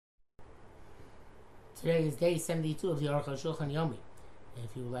Today is day 72 of the Aruch HaShulchan Yomi.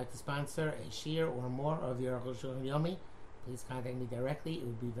 If you would like to sponsor a shir or more of the Aruch HaShulchan Yomi, please contact me directly. It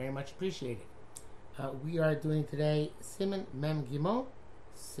would be very much appreciated. We are doing today Siman Mem Gimel,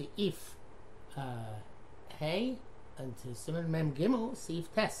 Seif Hey, and to Siman Mem Gimel, Seif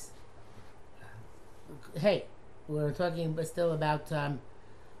Tes. Hey, we're talking still about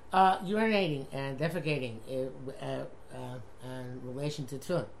urinating and defecating in relation to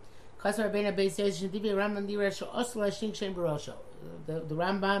tefillin. The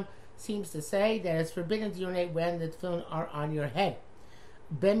Rambam seems to say that it's forbidden to urinate when the tefillin are on your head.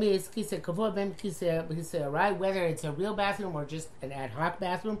 Whether it's a real bathroom or just an ad hoc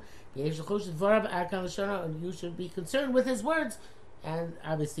bathroom, you should be concerned with his words, and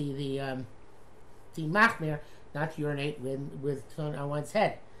obviously the machmir not to urinate with tefillin on one's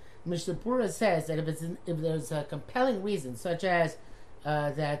head. Mishnah Berurah says that if there's a compelling reason, such as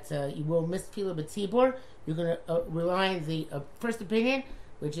that you will miss tefillah b'tzibur, you're going to rely on the first opinion,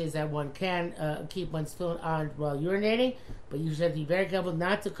 which is that one can keep one's tefillin on while urinating, but you should be very careful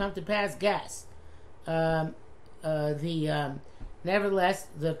not to come to pass gas. Nevertheless,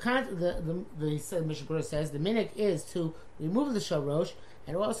 the Mishnah Berurah says the minhag is to remove the shalosh,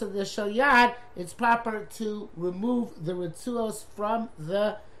 and also the shalyad. It's proper to remove the ritzuos from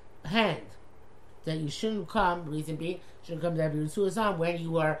the hand. That you shouldn't come, reason being, shouldn't come to have your ritzuos on when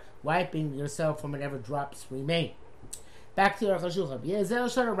you are wiping yourself from whatever drops remain. Back to Aruch HaShulchan.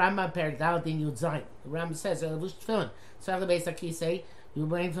 Rambam Perek Dalet Din Yud Zayin. The Rambam says, you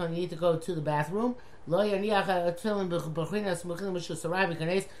need to go to the bathroom. Should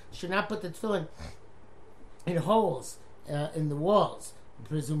not put the tefillin in holes in the walls,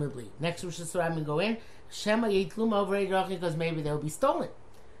 presumably. Next Rosh Hashanah go in. Shema Yitlum over because maybe they'll be stolen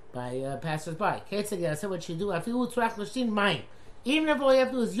by passers-by. So what you do, even if all you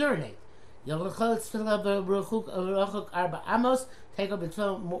have to do is urinate, take up the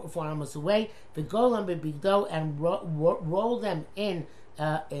tefillin 4 amos away, and roll them in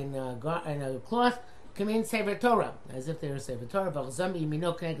a cloth. Come in Sefer Torah, as if they're a Sefer Torah,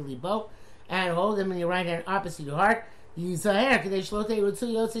 and hold them in your right hand opposite your heart. And the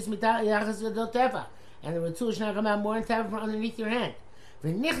ritzu should not come out more than from underneath your hand.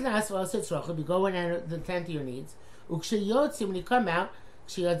 You go in and attend to your needs. When you come out,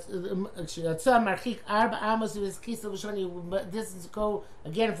 this is go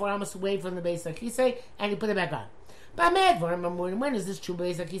again 4 amos away from the base hakisei, and you put it back on. When is this true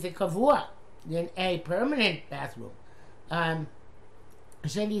base hakisei kavua? In a permanent bathroom.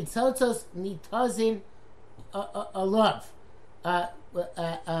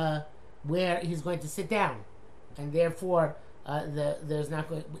 Where he's going to sit down, and therefore there's not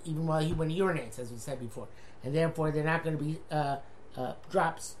going, even when he urinates, as we said before, and therefore they're not going to be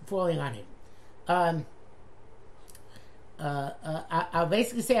drops falling on him. I'll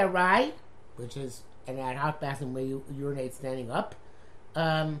basically say a rai, which is an ad hoc bathroom where you urinate standing up.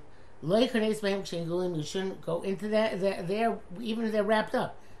 You shouldn't go into there even if they're wrapped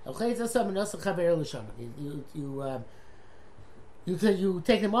up. You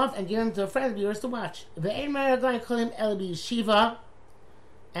take them off and give them to a friend of yours to watch. And because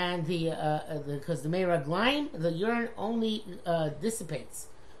the meiraglaim, the urine only dissipates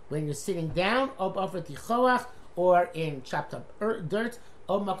when you're sitting down, or in chopped up dirt,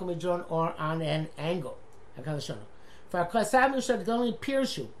 or on an angle. For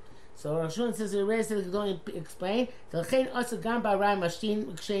Pirshu. So Rosh Hashanah says the Rebbe says going to explain that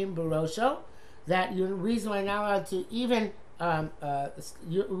the reason why you're not allowed to even we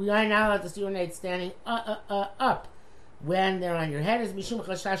are not allowed to urinate standing up when they're on your head is mishum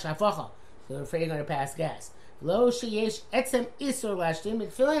chashash hafacha. So they're afraid you're going to pass gas. Lo sheyesh etzem isur lashtim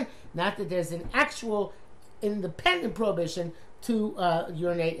tefillin. Not that there's an actual independent prohibition to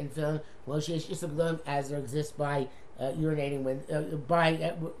urinate in tefillin. Lo sheyesh isur as there exists by urinating when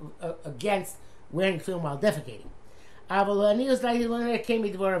against wearing tefillin while defecating.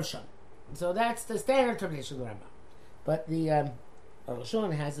 So that's the standard interpretation of the Rambam. But the Rosh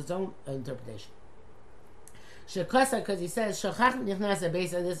Hashanah has its own interpretation. Shekasa, because he says shachach nichnas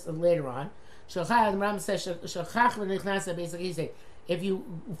based on this later on. Shachach, the Rambam says shachach nichnas based. He said if you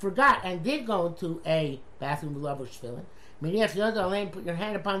forgot and did go into a bathroom with lavush tefillin, miniach yoda alein, put your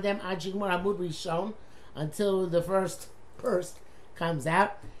hand upon them ajigmor amud rishon until the first burst comes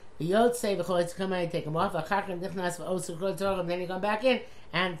out. The yod say v'choletz come out and take them off. Achach nichnas v'osuk torah, then you come back in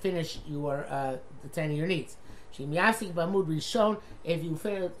and finish your attending your needs. If you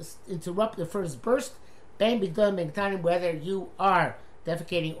interrupt the first burst, whether you are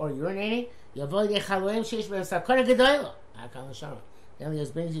defecating or urinating,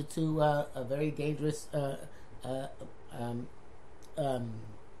 Elios brings you to a very dangerous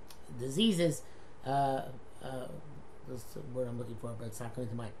diseases. That's the word I'm looking for, but it's not coming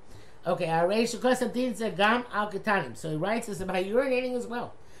to mind. Okay, so he writes this about urinating as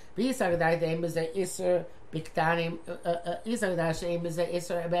well. There's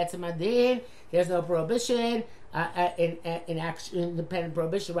no prohibition, independent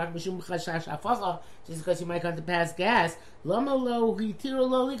prohibition, just because you might come to pass gas.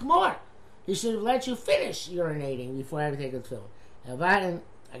 He should have let you finish urinating before I take a tefillin.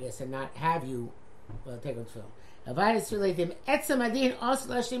 I guess, and not have you take a tefillin. So the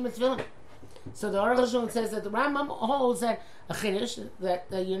Aruch HaShulchan says that the Rambam holds that a chiddush that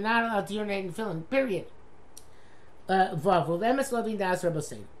you're not allowed to urinate in tefillin. Period. And the Aruch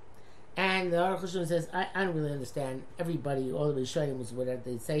HaShulchan says, I don't really understand. Everybody, all the Rishonim was what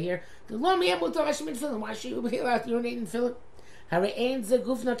they say here. Why should you be allowed to urinate in tefillin?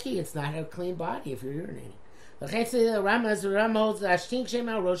 It's not a clean body if you're urinating. If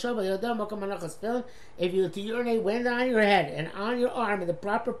you to urinate when on your head and on your arm in the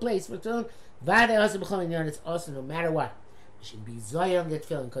proper place for tefillin, it's also no matter what. You should be zoyam the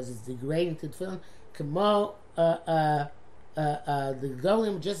tefillin because it's degrading to tefillin. The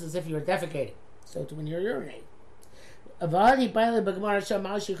golim just as if you were defecating. So when you're urinating. Basically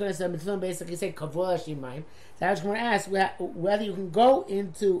say kavol hashim. So I was going to ask whether you can go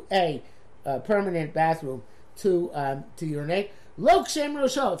into a permanent bathroom to urinate. Lok shem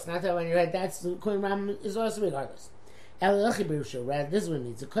rosho. It's not that on your head. That's the Kohen Ram is also regardless. This is what it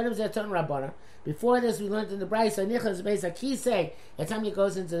means. The Kohen Zeton Rabbana. Before this, we learned in the Brayso Nichlas Beis Akisei. Every time he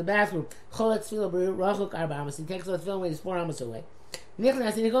goes into the bathroom, Cholet Tefillah Rachuk Arba Amos. He takes the tefillin when he's 4 amos away.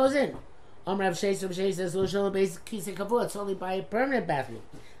 Nichlas and he goes in. Rav Sheish says Lo Shalom Beis Kisei Kavua. It's only by a permanent bathroom.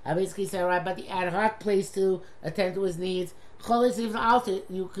 I basically say right about the ad hoc place to attend to his needs. Cholet even alter.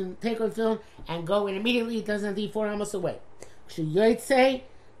 You can take a tefillin and go in immediately. It doesn't have to be 4 amos away. Should say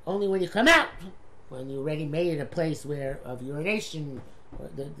only when you come out, when you already made it a place where of urination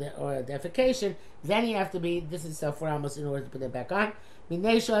or defecation, then you have to be. This is 4 amos in order to put it back on.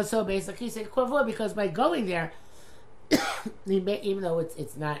 So basically, say because by going there, even though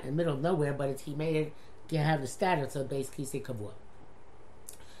it's not in the middle of nowhere, but he made it to have the status of basically say kavua,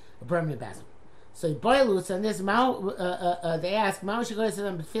 a permanent bathroom. So boilus on this they ask Mao should go to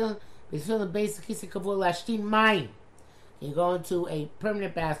them feeling basically say kavua lashtin mine. You go into a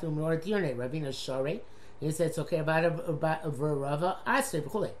permanent bathroom in order to urinate. Ravina Shari, he said it's okay about Rava Asif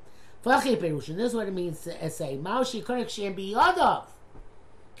Chule. This is what it means to say. Maushi Korik Shem Biyadov.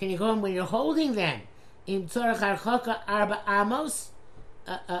 Can you go in when you're holding them? In Tzorach Archoka Arba Amos,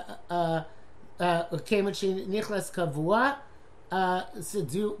 Kemachin Nichlas Kavua. So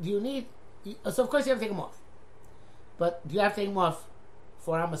do you need? So of course you have to take them off. But do you have to take them off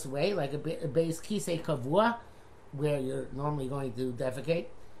 4 amos away, like a base Kisei Kavua, where you're normally going to defecate,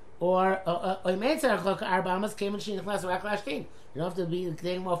 or you don't have to be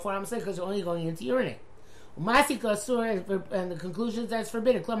taking more 4 amos because you're only going into urinate. And the conclusion is that's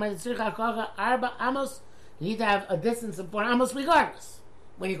forbidden. You need to have a distance of 4 amos regardless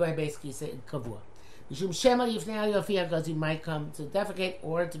when you're going to basically say kavua. Because you might come to defecate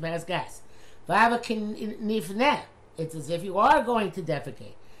or to pass gas. It's as if you are going to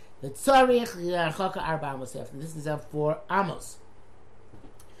defecate. This is up 4 amos.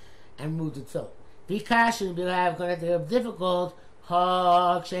 And move to tefillin. Vikash and have going to have difficult.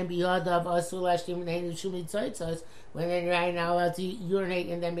 When then you're not allowed to urinate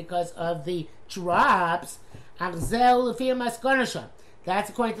in them because of the drops. That's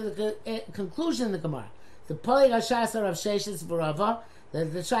according to the conclusion of the Gemara. The Polig Hashasar of Sheshes Barava, the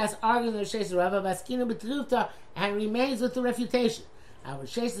Shas argues with Sheshes Barava, Baskina Betrufta, and remains with the refutation. Our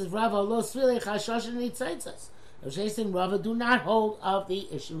Sheshes Rava lo svili chashosh and nitzaitzas. Our Sheshes Rava do not hold of the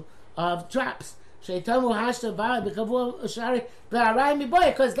issue of drops. Sheitamu hashta ba'al b'kavua shari ba'arai miboy,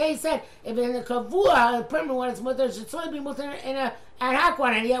 because they said if in a kavua, a permanent one, it's mutter, it should only be mutter in a ad hoc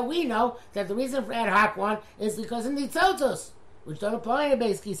one, and yet we know that the reason for ad hoc one is because of nitzaitzas, which don't apply in a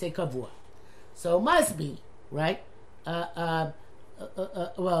base say kavua. So it must be right. Well,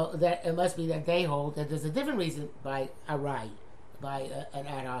 that it must be that they hold that there's a different reason by arai. By an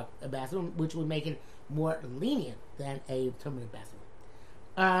ad hoc bathroom, which would make it more lenient than a permanent bathroom.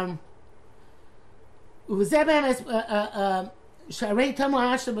 And the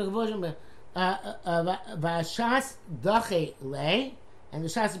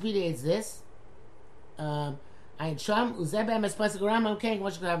Shas repeats this. And that's what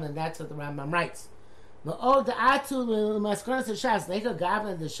the Rambam writes.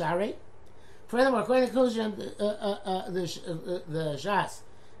 Furthermore, according to Kosher, the Shas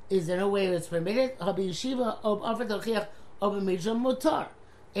is there no way it's permitted?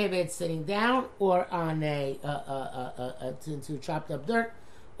 If it's sitting down or on to chopped up dirt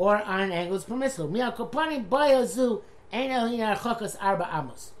or on an angle, it's permissible. But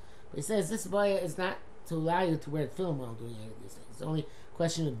he says this baya is not to allow you to wear film while doing any of these things. It's only a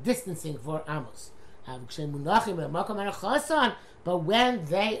question of distancing for amos. But when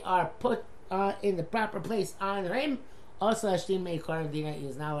they are put in the proper place on him, also Hashtim Meikar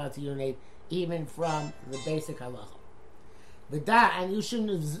is not allowed to urinate even from the basic halacha. V'da, and you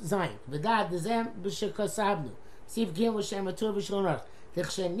shouldn't zayin. V'da, d'zem b'shekosabnu. Sif gim v'shem atur v'shlonach.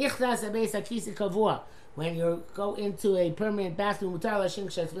 D'chshen nichtas abeis hakisi kavua. When you go into a permanent bathroom, mutar l'ashim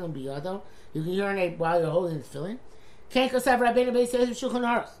k'shatfilin biyado, you can urinate while you're holding the tefillin. Ken kosav rabbeinu beis yosef shulchan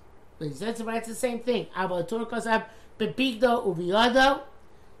aruch. But he says it's the same thing. Abba atur kosav bebigdo uviyado,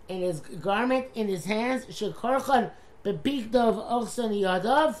 in his garment, in his hands, shekorchan bebigdo v'ochson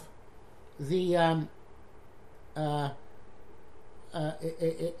yadav, the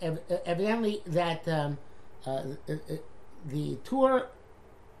evidently that the Tur,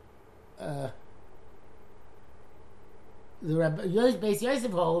 the Beis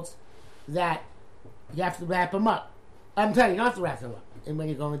Yosef holds that you have to wrap them up. I'm sorry, you don't have to wrap them up. And when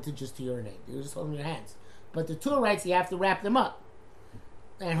you're going to just to urinate, you just hold them in your hands. But the Tur writes you have to wrap them up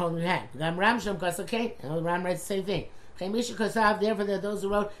and hold them in your hand. And the Ram writes the same thing. Therefore, there are those who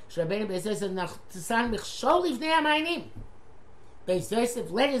wrote, Beis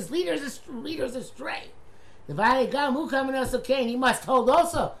Yosef led his leaders astray. The Valley Gam who coming also came, he must hold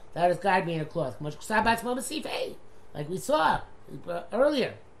also that his God being a cloth. Like we saw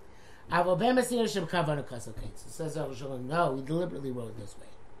earlier. So says no, he deliberately wrote this way.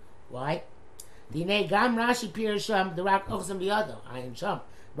 Why? Gam Rashi Pirasham the Rak Ochsam Biyado, Ayin Sham.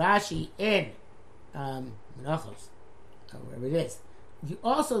 Rashi in Menachos, wherever it is. He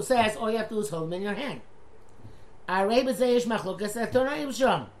also says all you have to do is hold them in your hand. Now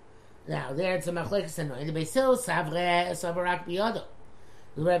there it's a machlokes and in the Beisil Savarak Biyado.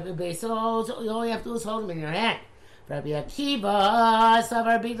 The Rabbi Beisil holds all you have to do is hold them in your hand. Rabbi Akiva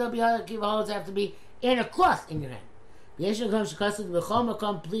Savar Biyado Akiva holds have to be in a cloth in your hand. Those who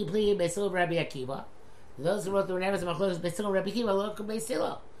wrote the Reneves machlokes Beisil Rabbi Akiva look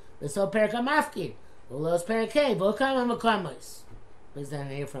Beisilo. Beisil Perikam Afkin. Ulos Perikay Vokam Makamos. Is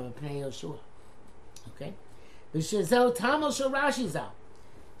that here from a Pnei Yoshua? Okay. And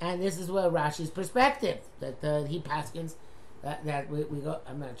this is what Rashi's perspective that he paskins that we go.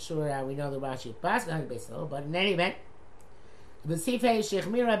 I'm not sure how we know the Rashi paskins basically, but in any event, the Sifei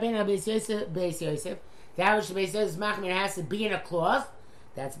Shechmir Rabbeinu Beis Yosef, that which Beis Yosef Machmir has to be in a cloth.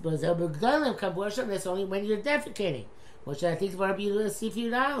 That's B'Zel B'Gdolim Kavushim. That's only when you're defecating, which I think is Rabbi Sifei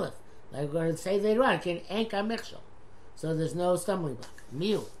Aleph. Like we're going to say later on, can Enka Mechshel. So there's no stumbling block.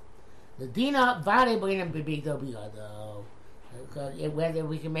 Miu. The Dina Vare B'Inam B'Bigdo B'Yado. Whether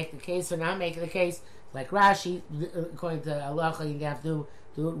we can make the case or not make the case, like Rashi, according to Allah, you have to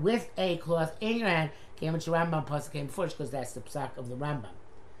do it with a cloth in your hand. Came into Rambam pasuk came first because that's the psak of the Rambam.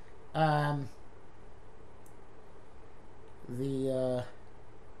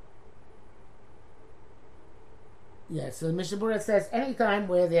 So the Mishnah Berurah says anytime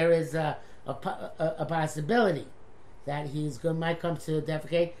where there is a possibility that might come to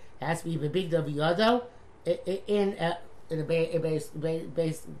defecate, it has to be bebigdo v'yado in a base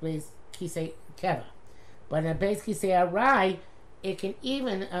kisei keva. But in a base kisei arai, it can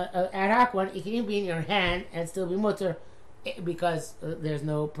even ad hoc one. It can even be in your hand and still be mutter because there's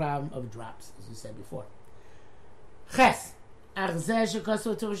no problem of drops, as you said before. Ches. That which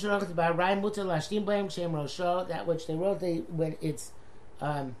they wrote when it's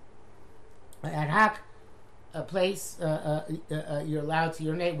ad hoc a place you're allowed to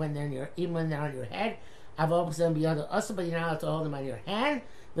urinate when they're even when they're on your head. Also, but you're not allowed to hold them on your hand.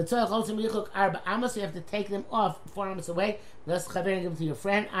 You have to take them off 4 amos away. Give them to your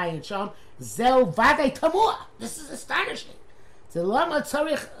friend. This is astonishing.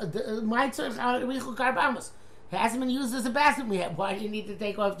 It hasn't been used as a bathroom yet. Why do you need to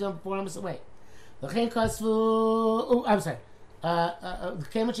take off them 4 amos away? I'm sorry. Because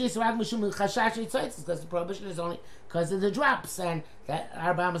the prohibition is only because of the drops, and that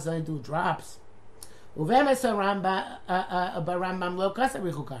our Rambam only do drops. Rambam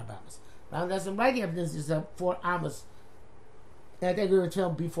doesn't write the evidence is 4 amos. I think we were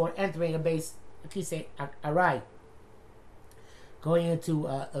told before entering a base kisei arai, going into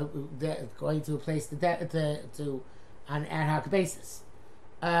a place to on an ad hoc basis.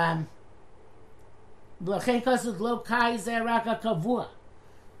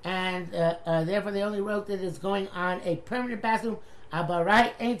 and therefore they only wrote that it's going on a permanent bathroom.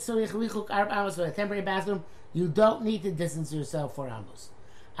 Abarai ain't tzorich richuk arba amos for a temporary bathroom. You don't need to distance yourself 4 amos.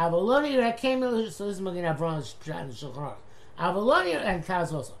 Avaloni Rakemil, so this is Magen Avram's Pshat and Shulchan Aruch. Avaloni and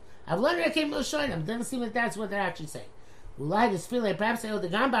Taz also. Avaloni Rakemil Shoinam. Doesn't seem like that's what they're actually saying. Ulai Desfile, perhaps they hold the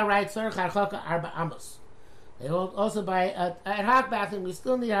Gamba right, Tzorich Harchoka Arba Amos. They hold also by ad hoc bathroom, we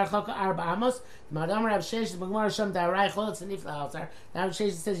still need Harchoka Arba Amos. Madam Rav Sheish, the Gemara Shom Darai Cholotz and Nifla Altar. Now Rav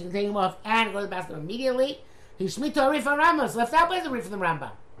Sheish says you can take him off and go to the bathroom immediately. He Shmita Rifa Ramos, left out by the Rif from the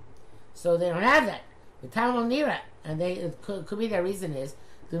Rambam. So they don't have that. The Talmud Nira, and it could be their reason is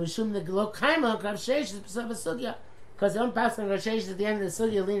the Mishum the Glo Kaima Rav Sheish is of a sugya because they don't pass on Rav Sheish at the end of the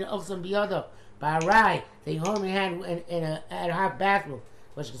sugya Lina Ochsam Biyodo by Rai they hold your hand in a ad hoc bathroom.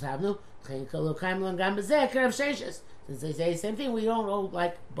 What should have no? Since they say the same thing, we don't hold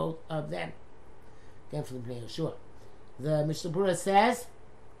like both of them. Definitely Bnei Yeshua. The Mishnah Berurah says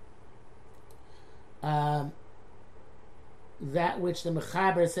that which the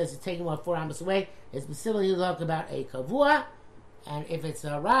Mechaber says to take him off 4 amos away is specifically you talk about a kavua, and if it's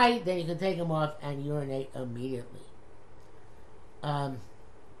a right, then you can take him off and urinate immediately.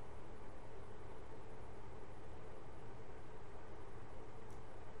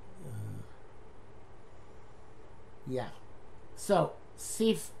 Yeah. So,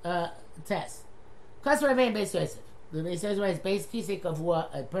 Sif test. Because we're being Beis Yosef. The Beis Yosef is Beis Kisei Kavua,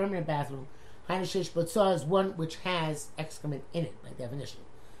 a permanent bathroom. Hainashish Botzah is one which has excrement in it, by definition.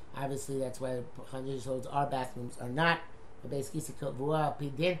 Obviously, that's why Hainashish holds our bathrooms are not a Beis Kisei Kavua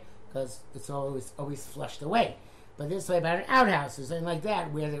Pidin, because it's always flushed away. But this way, about an outhouse or something like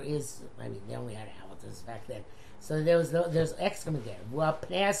that, where there is, I mean, they only had houses back then. So there's excrement there. Vua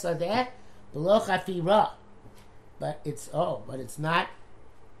Pneas are there, below Chafirah. But it's not.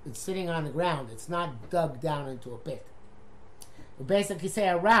 It's sitting on the ground. It's not dug down into a pit. Basically, say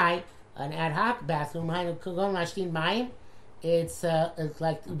a rai, an ad hoc bathroom. It's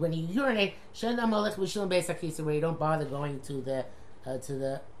like when you urinate. Where you don't bother going to the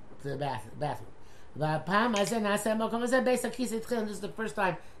bathroom. This is the first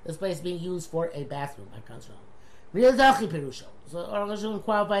time this place is being used for a bathroom. That comes from. So Orachon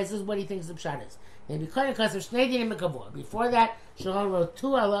qualifies this is what he thinks the pshat is. And because of Shnei Dinim Kavua. Before that, Shulchan wrote 2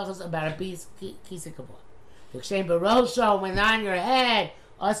 halachas about a piece kisei kavua. The Kshem Barosho, when on your head,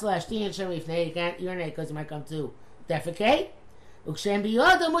 also Ashtin and Shem you can't urinate because you might come to defecate. Ukshem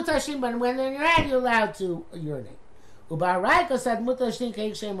Biyodo Mutashim, but when they're in your head, you're allowed to urinate. Ubaraiko said Mutashim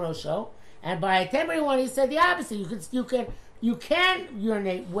Keik Shem Rosho, and by a temporary one, he said the opposite. You can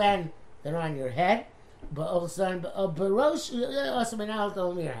urinate when they're on your head, but also also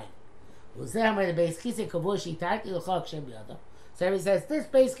on your head. So everybody says this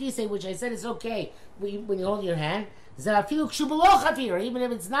base kisei, which I said is okay when you hold your hand, even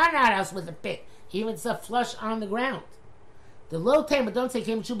if it's not an outhouse with a pit, even if it's a flush on the ground. The low tema don't say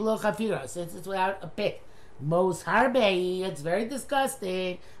kim shubalo chafira since it's without a pit. Mos harbe, it's very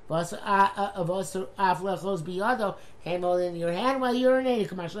disgusting. Came all in your hand while urinating.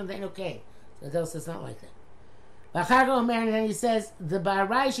 Come on, then okay. So it's not like that. And then he says the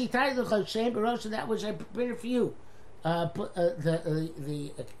Barai she tied the Choshem Barosha that which I prepared for you.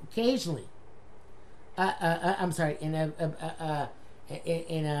 The occasionally. I'm sorry, in a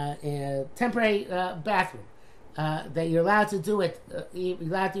temporary bathroom that you're allowed to do it. You're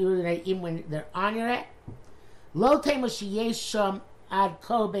allowed to urinate even when they're on your head. Lo tema sheyesham ad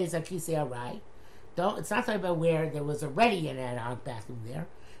ko beis akisei arai. Don't. It's not talking about where there was already an ad hoc bathroom there.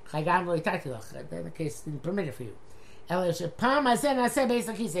 Then the case didn't permit it for you. This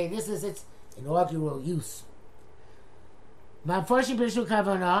is its inaugural use. The Mepharshim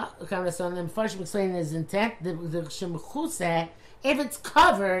explaining his intent. The Shemchuse, if it's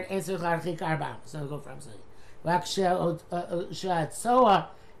covered, so go from if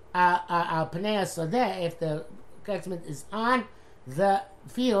the excrement is on the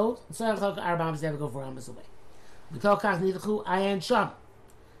field, so never go for Amos away.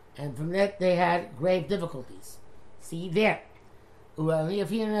 And from that they had grave difficulties. See there. He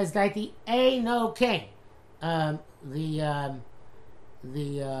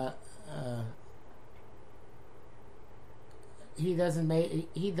doesn't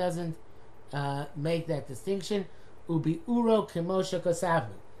make that distinction. Ubi uro kemosha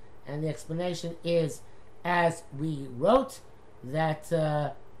kosavnu, and the explanation is as we wrote that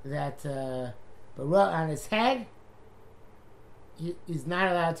on his head. He's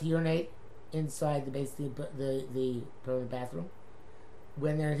not allowed to urinate inside the permanent bathroom.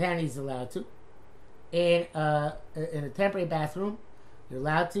 When they're in hand, he's allowed to. In a temporary bathroom, you're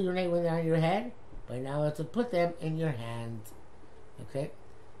allowed to urinate when they're on your head, but you're not allowed to put them in your hand. Okay?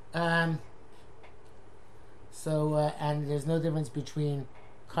 And there's no difference between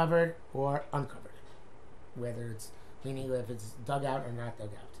covered or uncovered, whether it's, meaning if it's dug out or not dug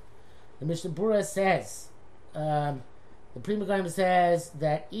out. The Mishnah Berurah says, the Pri Megadim says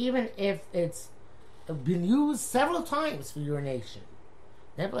that even if it's been used several times for urination,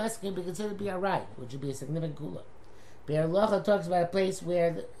 nevertheless it can be considered to be alright, which would be a significant gula. Be'er Locha talks about a place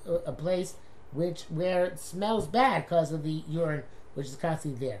where it smells bad because of the urine which is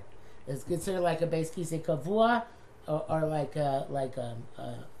constantly there. It's considered like a beis kisei kavua, or like a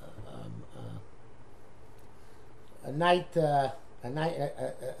bedpan, not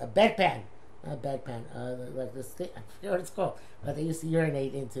a bedpan, like this thing, I forget what it's called, but they used to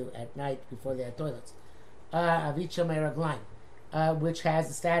urinate into at night before they had toilets. Avicha meraglaim, which has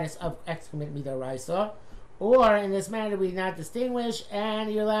the status of excrement midaraisa, or in this manner we not distinguish,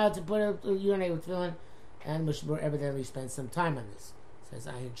 and you're allowed to urinate with tefillin, and Mishnah Berurah evidently spends some time on this, says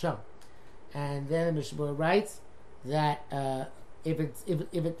Ayin Shom. And then the Mishnah Berurah writes that if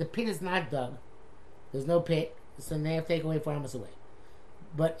the pit is not dug, there's no pit, so they have to take away 4 amos away.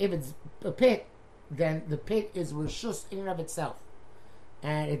 But if it's a pit, then the pit is reshus in and of itself,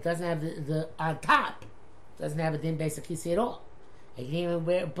 and it doesn't have the on top doesn't have a din basic kisei at all. You can even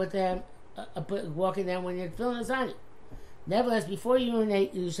walking down when you're filling this on you. Nevertheless, before you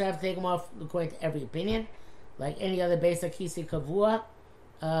urinate, you should have to take them off according to every opinion, like any other basic kisei kavua.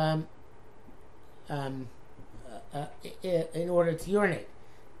 In order to urinate,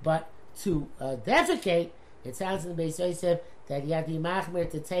 but to defecate, it sounds in the Beis Yosef that you have to be machmir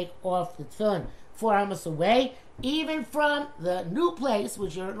to take off the tefillin 4 amos away, even from the new place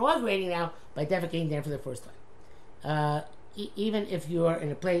which you're inaugurating now by defecating there for the first time. Even if you are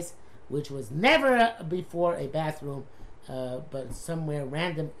in a place which was never before a bathroom, but somewhere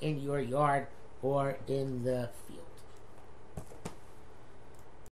random in your yard or in the field.